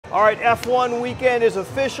All right, F1 weekend is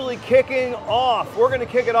officially kicking off. We're gonna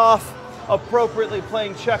kick it off appropriately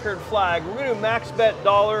playing checkered flag. We're gonna do max bet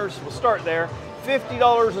dollars. We'll start there.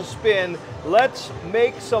 $50 a spin. Let's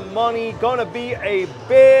make some money. Gonna be a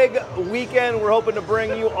big weekend. We're hoping to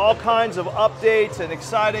bring you all kinds of updates and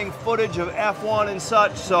exciting footage of F1 and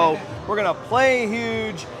such. So we're gonna play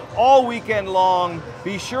huge all weekend long.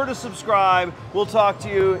 Be sure to subscribe. We'll talk to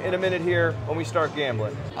you in a minute here when we start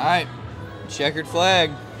gambling. All right, checkered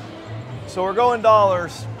flag. So we're going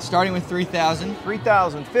dollars. Starting with 3,000.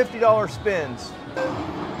 3,000, $50 spins.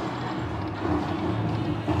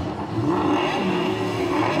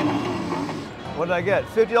 What did I get?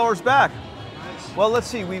 $50 back. Well, let's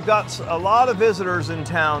see. We've got a lot of visitors in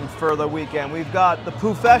town for the weekend. We've got the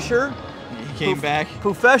Poofesher. He came back.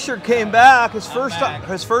 Poofesher came back. His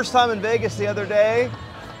first time in Vegas the other day.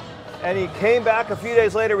 And he came back a few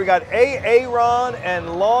days later. We got Aaron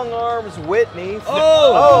and Long Arms Whitney.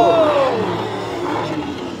 Oh!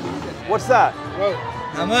 What's that? Whoa.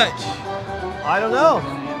 How much? I don't know.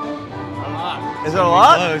 A lot. Is it a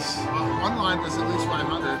lot? Close. One line was at least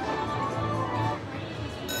 500.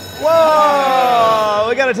 Whoa!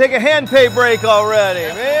 We got to take a hand pay break already,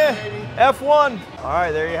 man. F1. All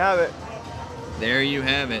right, there you have it. There you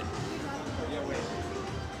have it.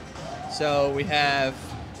 So we have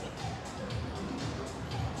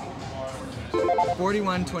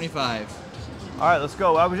 41.25. All right, let's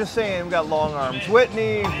go. I was just saying, we got Long Arms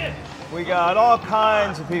Whitney. We got all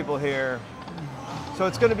kinds of people here. So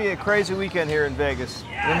it's going to be a crazy weekend here in Vegas.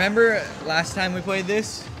 Remember last time we played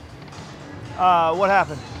this? What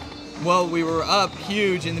happened? Well, we were up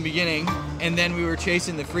huge in the beginning, and then we were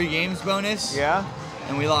chasing the free games bonus. Yeah?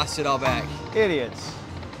 And we lost it all back. Idiots.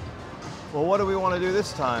 Well, what do we want to do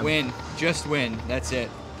this time? Win. Just win. That's it.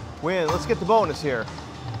 Win. Let's get the bonus here.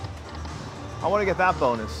 I want to get that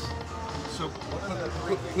bonus. So,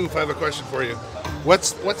 Poof, I have a question for you.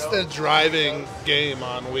 What's the driving game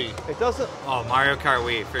on Wii? It doesn't. Oh, Mario Kart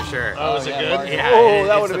Wii, for sure. Oh, is it good? Mario. Yeah, Oh,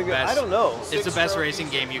 that it's would have the been good. best. I don't know. It's the best racing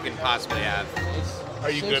game you can possibly have. Are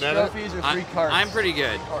you Six good at it? trophies or I, free carts? I'm pretty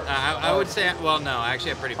good. I would say, well, no,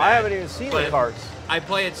 actually I'm pretty bad. I haven't even seen the But carts. I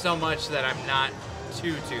play it so much that I'm not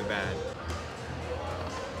too bad.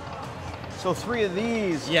 So 3 of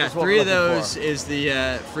these. Yeah, is what 3 we're of looking those for. is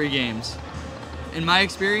the free games. In my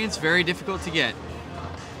experience, very difficult to get.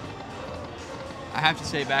 I have to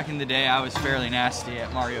say, back in the day, I was fairly nasty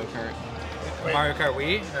at Mario Kart. Wait. Mario Kart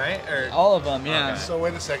Wii, right? Or All of them, yeah. Okay. So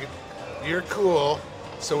wait a second. You're cool.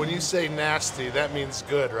 So when you say nasty, that means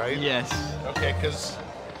good, right? Yes. Okay, because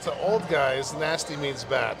to old guys, nasty means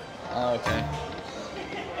bad. Oh, okay.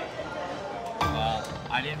 well,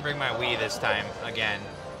 I didn't bring my Wii this time again,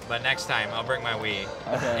 but next time I'll bring my Wii,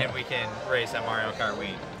 Okay. and we can race at Mario Kart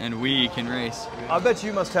Wii. And we can race. I bet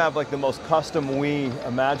you must have like the most custom Wii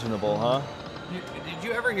imaginable, huh? Did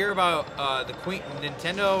you ever hear about the Queen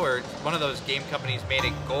Nintendo or one of those game companies made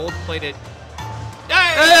a gold-plated?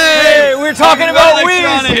 Hey, we're talking about Wii.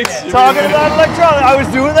 electronics. Talking about electronics. I was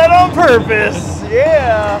doing that on purpose.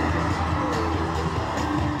 Yeah.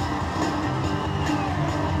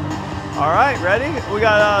 All right, ready? We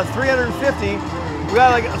got 350. We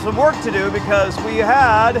got like some work to do because we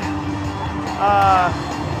had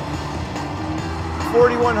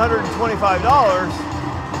 $4,125.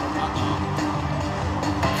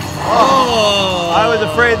 Oh! I was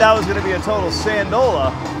afraid that was going to be a total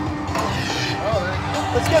sandola.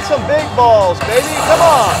 Let's get some big balls, baby. Come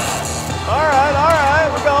on. All right.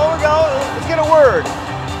 We're going. Let's get a word.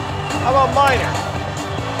 How about minor?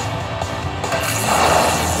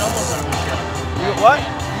 Doubles on this show. You, what?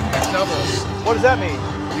 It's doubles. What does that mean?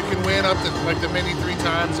 You can win up to like the mini 3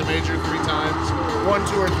 times, the major 3 times, 1,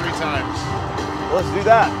 2, or 3 times. Let's do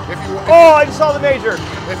that. If you Oh, I just saw the major.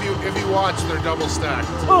 if you watch, they're double stacked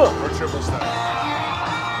Ugh. or triple stacked.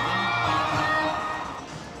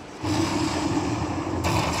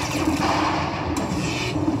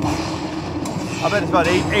 I bet it's about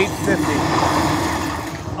 850.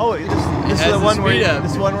 Oh, this is has the the one where speed up.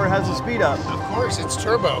 this one where it has the speed up. Of course, it's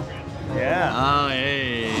turbo. Yeah. Oh,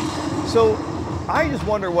 hey. So I just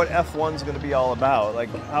wonder what F1's going to be all about. Like,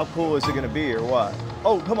 how cool is it going to be or what?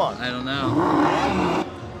 Oh, come on. I don't know.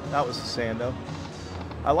 That was a Sando.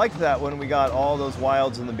 I liked that when we got all those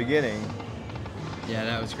wilds in the beginning. Yeah,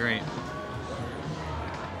 that was great.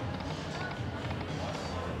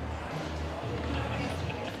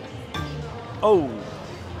 Oh.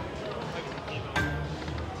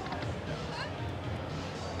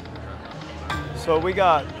 So we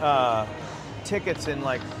got tickets in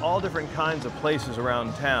like all different kinds of places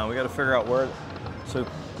around town. We got to figure out where. So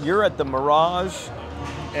you're at the Mirage,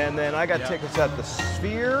 and then I got tickets at the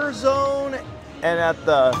Sphere Zone And at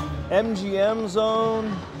the MGM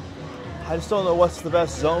zone, I just don't know what's the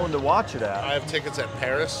best zone to watch it at. I have tickets at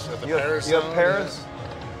Paris, at the You have, Paris you have zone, Paris,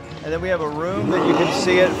 and then we have a room that you can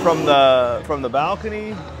see it from the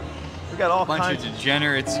balcony. We got all Bunch kinds of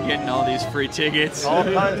degenerates getting all these free tickets. all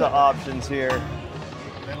kinds of options here.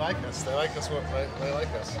 Yeah. They like us. They like us. They like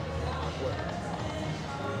us.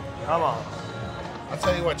 Come on. I'll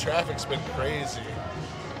tell you what, traffic's been crazy.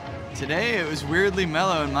 Today it was weirdly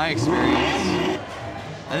mellow in my experience.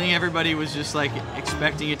 I think everybody was just like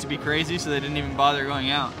expecting it to be crazy, so they didn't even bother going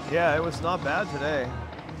out. Yeah, it was not bad today.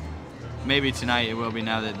 Maybe tonight it will be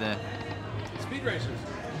now that the Speed racers.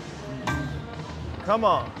 Come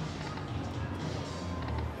on.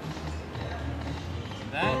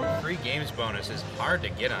 That free games bonus is hard to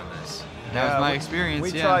get on this. that was my we- experience.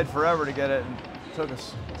 We yeah. tried forever to get it and took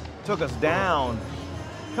us down.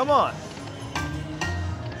 Come on.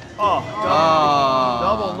 Oh,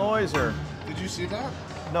 double noiser. Did you see that?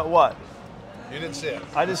 No, what? You didn't see it.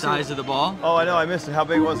 I just Size of the ball, Oh, I know, I missed it. How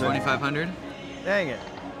big was it? 2,500. Dang it.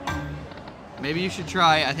 Maybe you should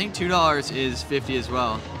try. I think $2 is 50 as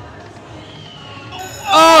well.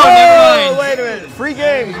 Oh, Oh, never mind. wait a minute. Free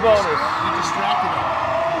games bonus. You distracted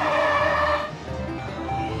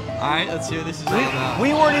All right, let's see what this is all about.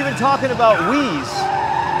 We weren't even talking about Wii's.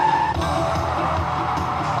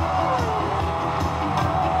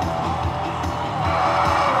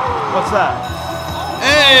 What's that?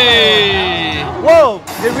 Hey! Whoa,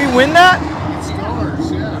 did we win that? him. It's dollars,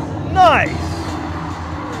 yeah. Nice.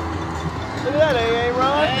 Look at that, AA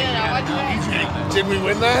Ron. Did we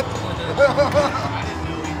win that? To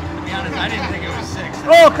be honest, I didn't think it was 6.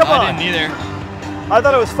 Oh, come I on. didn't either. I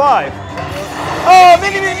thought it was 5. Oh,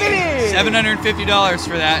 mini. $750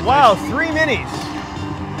 for that. Wow, 3 minis.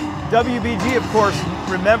 WBG, of course,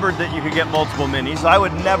 remembered that you could get multiple minis. I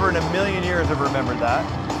would never in a million years have remembered that.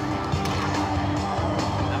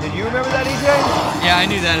 Did you remember that, EJ? Yeah, I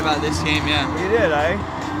knew that about this game, yeah. You did, eh?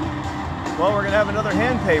 Well, we're going to have another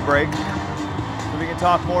hand pay break. So we can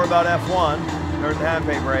talk more about F1 during the hand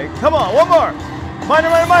pay break. Come on, one more. Minor.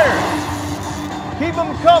 Keep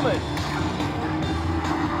them coming.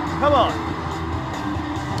 Come on.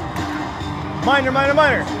 Minor.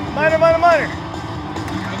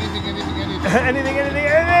 Anything.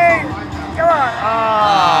 Anything. Come on.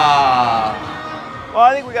 Well,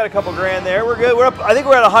 I think we got a couple grand there. We're good. We're up. I think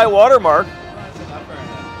we're at a high water mark.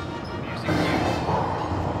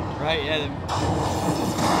 Right, yeah.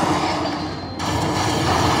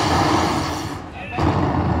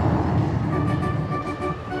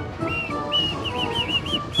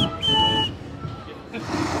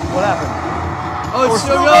 What happened? Oh, it's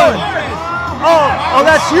still still going. Oh,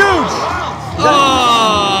 that's huge.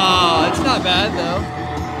 Oh, it's not bad though.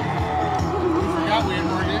 We forgot we had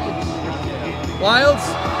more games. Wilds?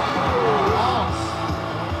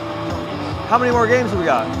 How many more games have we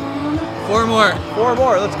got? 4 more. 4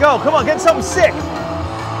 more. Let's go. Come on, get something sick.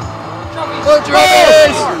 Oh,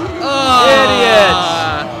 trophies! Idiots.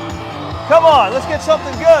 Come on, let's get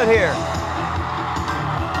something good here.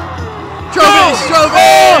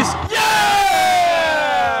 Trophies! Yeah!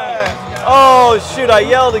 Oh shoot! I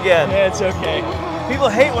yelled again. Yeah, it's okay. People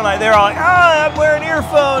hate when they're all like, I'm wearing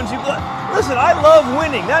earphones. Listen, I love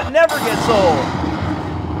winning. That never gets old.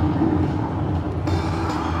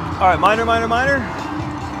 All right, minor.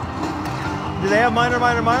 Do they have minor,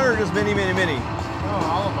 or just mini? Oh,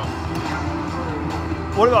 all of them.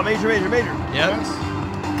 What about major? Yep. Yes.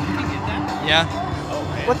 Yeah.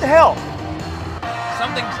 What the hell?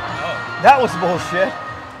 Something's. That was bullshit.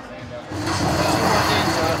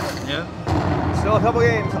 Yep. Still a couple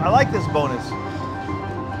games. I like this bonus.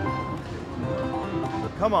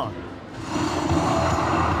 Come on.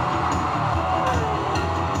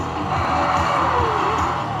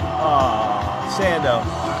 Sando.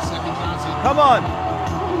 Second thousand. Come on.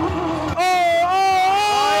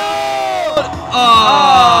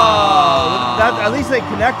 Oh! That, at least they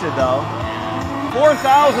connected though.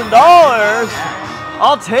 $4,000.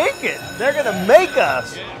 I'll take it. They're gonna make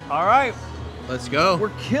us. All right. Let's go. We're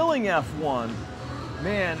killing F1.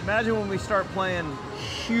 Man, imagine when we start playing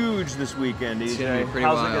huge this weekend, It's EJ. gonna be pretty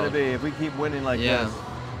How's it wild. gonna be if we keep winning like Yeah. this?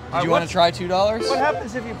 Did you want to try $2? What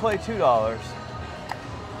happens if you play $2?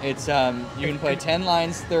 It's you can play 10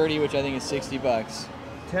 lines 30, which I think is 60 bucks.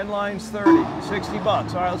 10 lines, 30, 60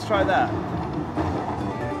 bucks. All right, let's try that.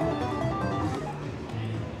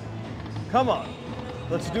 Come on.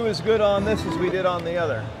 Let's do as good on this as we did on the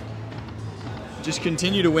other. Just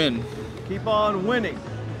continue to win. Keep on winning.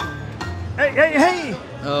 Hey!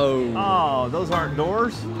 Oh. Oh, those aren't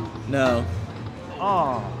doors? No.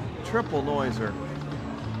 Oh, triple noiser.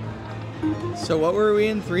 So what were we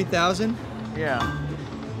in? 3,000? Yeah.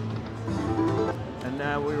 And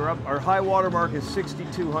now we were up. Our high water mark is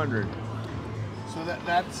 6,200. So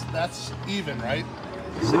that's even, right?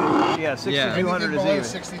 Yeah, 6,200 is even.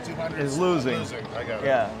 6,200 Is losing. I got it.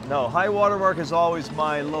 Yeah. No, high water mark is always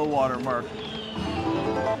my low water mark.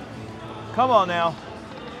 Come on now.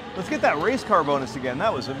 Let's get that race car bonus again.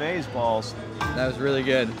 That was amazeballs. That was really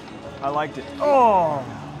good. I liked it. Oh,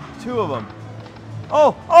 2 of them.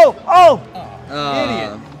 Oh, oh, oh!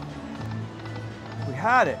 Idiot. We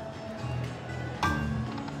had it.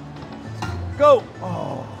 Go.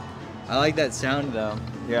 Oh. I like that sound though.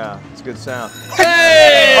 Yeah, it's a good sound.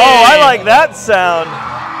 Hey! Oh, I like that sound.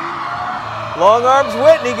 Long Arms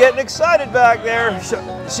Whitney getting excited back there.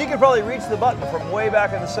 She could probably reach the button from way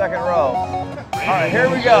back in the second row. All right, here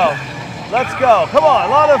we go. Let's go. Come on, a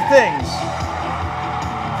lot of things.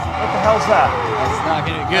 What the hell's that? That's not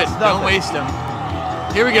gonna be good. That's Don't nothing. waste them.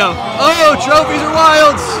 Here we go. Oh, trophies are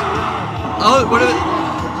wilds. Oh, what are the...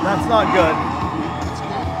 That's not good.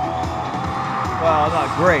 Well,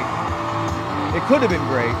 not great. It could have been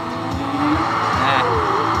great.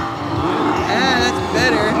 That's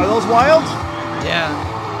better. Are those wilds? Yeah.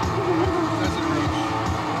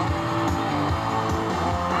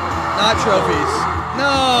 Not trophies. No.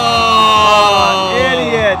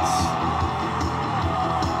 Idiots.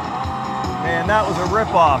 Man, that was a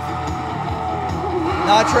ripoff.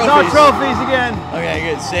 Not trophies. Not trophies again. Okay,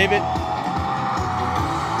 good. Save it.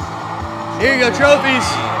 Here you go, trophies.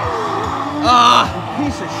 Ah,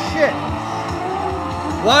 Piece of shit.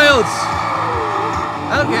 wilds.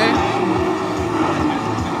 Okay.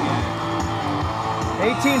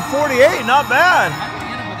 1848, not bad.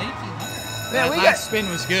 Man, That last spin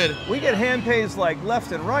was good. we get hand pays like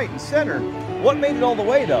left and right and center. What made it all the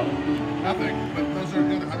way though? Nothing, but those are a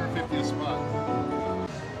good 150 a spot.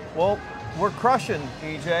 Well, we're crushing,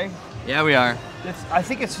 EJ. Yeah, we are. I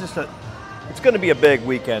think it's just it's going to be a big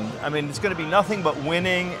weekend. I mean, it's going to be nothing but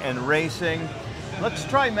winning and racing. Let's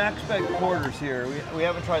try max bet quarters here. We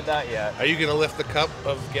haven't tried that yet. Are you going to lift the cup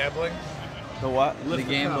of gambling? The what? The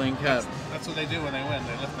gambling cup. That's what they do when they win.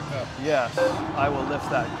 They lift the cup. Yes, I will lift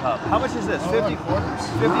that cup. How much is this? 50 quarters.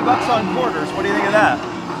 50 bucks on quarters. What do you think of that?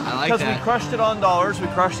 I like Because that. we crushed it on dollars, we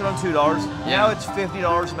crushed it on $2. Yeah. Now it's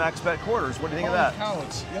 $50 max bet quarters. What do you think of that? Cow, you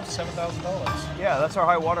have $7,000. Yeah, that's our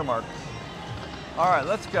high water mark. All right,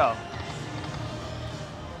 let's go.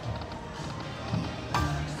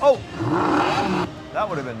 Oh, that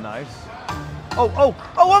would have been nice. Oh, oh,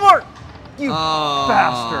 oh, one more! You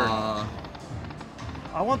bastard.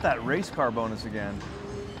 I want that race car bonus again.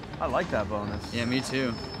 I like that bonus. Yeah, me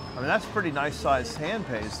too. I mean, that's pretty nice sized hand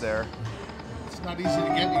pays there. It's not easy to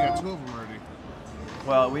get. You got 2 of them already.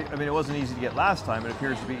 Well, I mean, it wasn't easy to get last time. It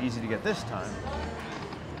appears to be easy to get this time.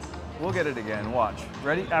 We'll get it again. Watch.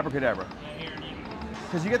 Ready? Abracadabra.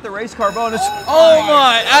 Because you get the race car bonus. Oh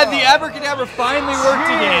my! The abracadabra finally worked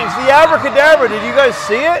again. Jeez, the abracadabra. Did you guys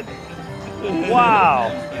see it?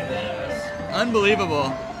 Wow.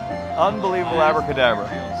 Unbelievable. Unbelievable abracadabra.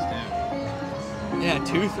 Yeah,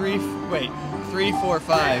 2, 3, wait, 3, 4,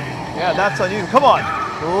 5. Yeah, that's unusual. Come on.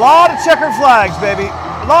 A lot of checkered flags, baby.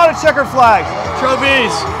 A lot of checkered flags.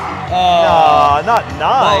 Trophies. Not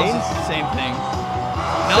nines. Balls, same thing.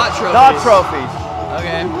 Not trophies. Not trophies.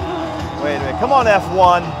 Okay. Wait a minute. Come on,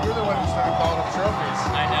 F1. You're the one who started calling them trophies.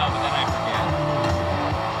 I know, but then I forget.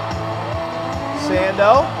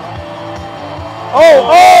 Sando.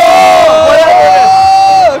 Oh, oh! Whatever it is.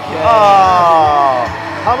 Okay. Oh.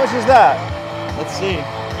 How much is that? Let's see.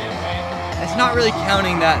 It's not really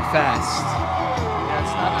counting that fast. Yeah,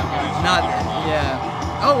 it's not that much. Not,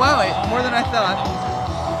 yeah. Oh wow, more than I thought.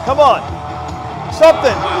 Come on.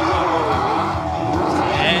 Something.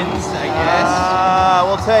 Ends, I guess.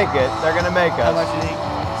 We'll take it. They're going to make How us. much do you think?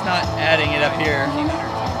 It's not adding it up here.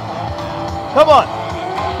 Come on.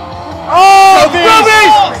 Oh,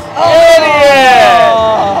 Trophies! Idiot!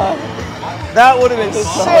 That would have been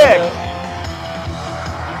sick.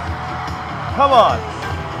 Come on.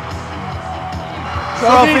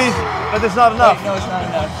 Trophies, but there's not enough. Wait, no, it's not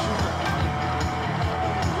enough.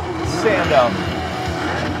 Sando.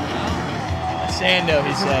 Sando,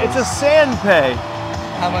 he says. It's a sand pay.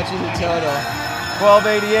 How much is it total?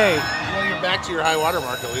 $12.88. Well, you're back to your high water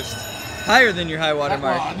mark at least. Higher than your high water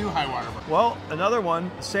mark. Well, a new high water mark. Well, another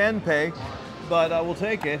one, sand pay, but we'll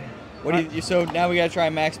take it. What do you? So now we gotta try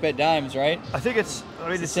max bet dimes, right? I think it's. I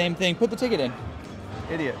mean, It's the same thing. Put the ticket in.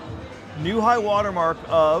 Idiot. New high water mark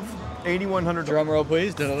of $8,100. Drum roll,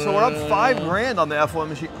 please. So we're up $5,000 on the F1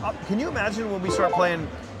 machine. Can you imagine when we start playing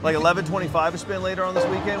like $11.25 a spin later on this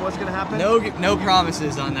weekend? What's going to happen? No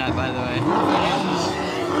promises on that, by the way.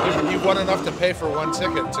 You've won enough to pay for one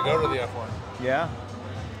ticket to go to the F1. Yeah.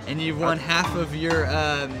 and you've won half of your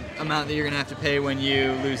amount that you're gonna have to pay when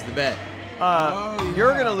you lose the bet.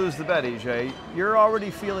 You're gonna lose the bet, EJ. You're already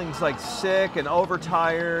feeling like sick and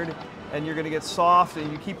overtired, and you're gonna get soft,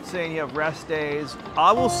 and you keep saying you have rest days.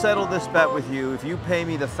 I will settle this bet with you if you pay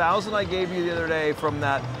me the 1,000 I gave you the other day from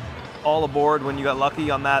that all aboard when you got lucky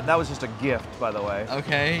on that. That was just a gift, by the way.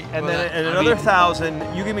 Okay. And well, then another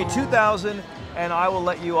 1,000. You give me 2,000, and I will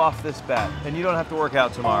let you off this bet, and you don't have to work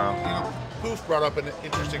out tomorrow. You know, Poof brought up an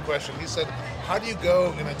interesting question. He said, how do you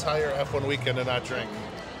go an entire F1 weekend and not drink?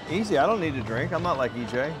 Easy. I don't need to drink. I'm not like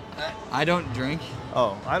EJ. I don't drink.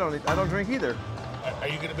 Oh, I don't drink either. Are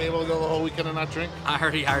you going to be able to go the whole weekend and not drink? I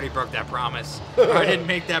already broke that promise. I didn't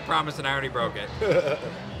make that promise, and I already broke it.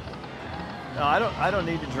 No, I don't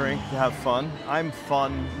need to drink to have fun. I'm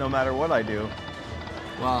fun no matter what I do.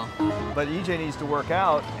 Wow. But EJ needs to work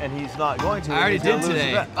out, and he's not going to. I already He's gonna did lose the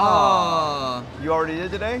today. bet. Oh. You already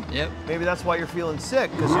did today? Yep. Maybe that's why you're feeling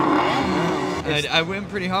sick, because I went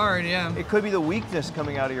pretty hard, yeah. it could be the weakness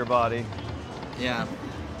coming out of your body. Yeah.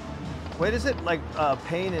 Wait, is it like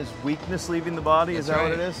pain is weakness leaving the body? Is That's that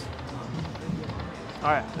right. what it is?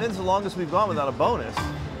 All right, this is the longest we've gone without a bonus.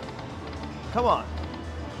 Come on.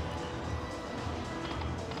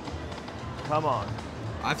 Come on.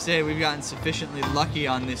 I've said we've gotten sufficiently lucky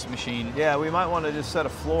on this machine. Yeah, we might want to just set a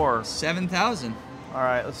floor. 7,000. All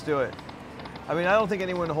right, let's do it. I mean, I don't think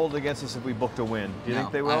anyone will hold it against us if we booked a win. Do you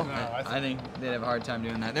think they will? I think they'd have a hard time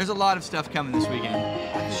doing that. There's a lot of stuff coming this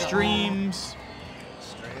weekend. Streams,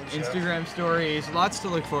 Instagram stories, lots to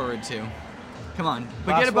look forward to. Come on,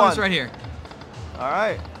 but Last get a bonus one. right here. All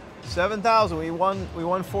right, 7,000. We won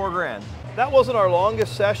 $4,000. That wasn't our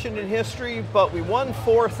longest session in history, but we won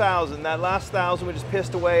 4,000. That last 1,000 we just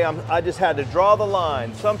pissed away. I just had to draw the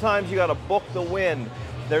line. Sometimes you got to book the win.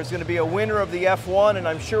 There's going to be a winner of the F1, and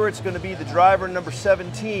I'm sure it's going to be the driver number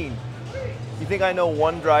 17. You think I know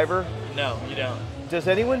one driver? No, you don't. Does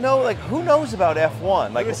anyone know? Like, who knows about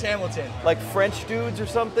F1? Like, Lewis Hamilton. like French dudes or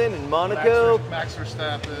something in Monaco? Max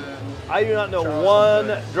Verstappen. I do not know Charles one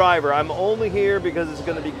Leclerc. driver. I'm only here because it's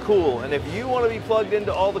going to be cool. And if you want to be plugged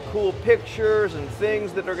into all the cool pictures and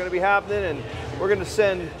things that are going to be happening, and we're going to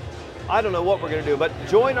send, I don't know what we're going to do, but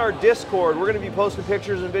join our Discord. We're going to be posting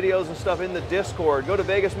pictures and videos and stuff in the Discord. Go to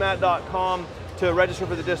vegasmatt.com to register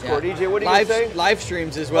for the Discord. EJ, what are you going to say? Live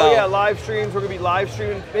streams as well. Oh yeah, live streams. We're going to be live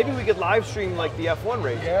streaming. Maybe we could live stream like the F1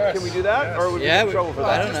 race. Yes, Can we do that? yes. Or would we Yeah, get in trouble for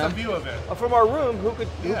I that? don't Just know. a view of it. From our room, who could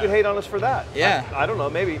hate on us for that? Yeah. I don't know,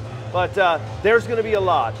 maybe. But there's going to be a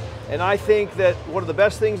lot. And I think that one of the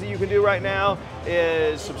best things that you can do right now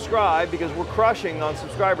is subscribe, because we're crushing on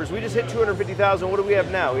subscribers. We just hit 250,000. What do we have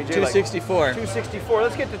now, EJ? 264. 264.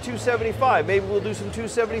 Let's get to 275. Maybe we'll do some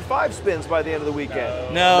 275 spins by the end of the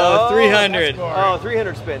weekend. No, 300. Oh,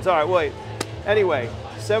 300 spins. All right, wait. Anyway,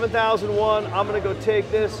 7,001. I'm going to go take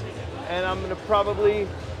this, and I'm going to probably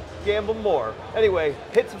gamble more. Anyway,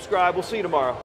 hit subscribe. We'll see you tomorrow.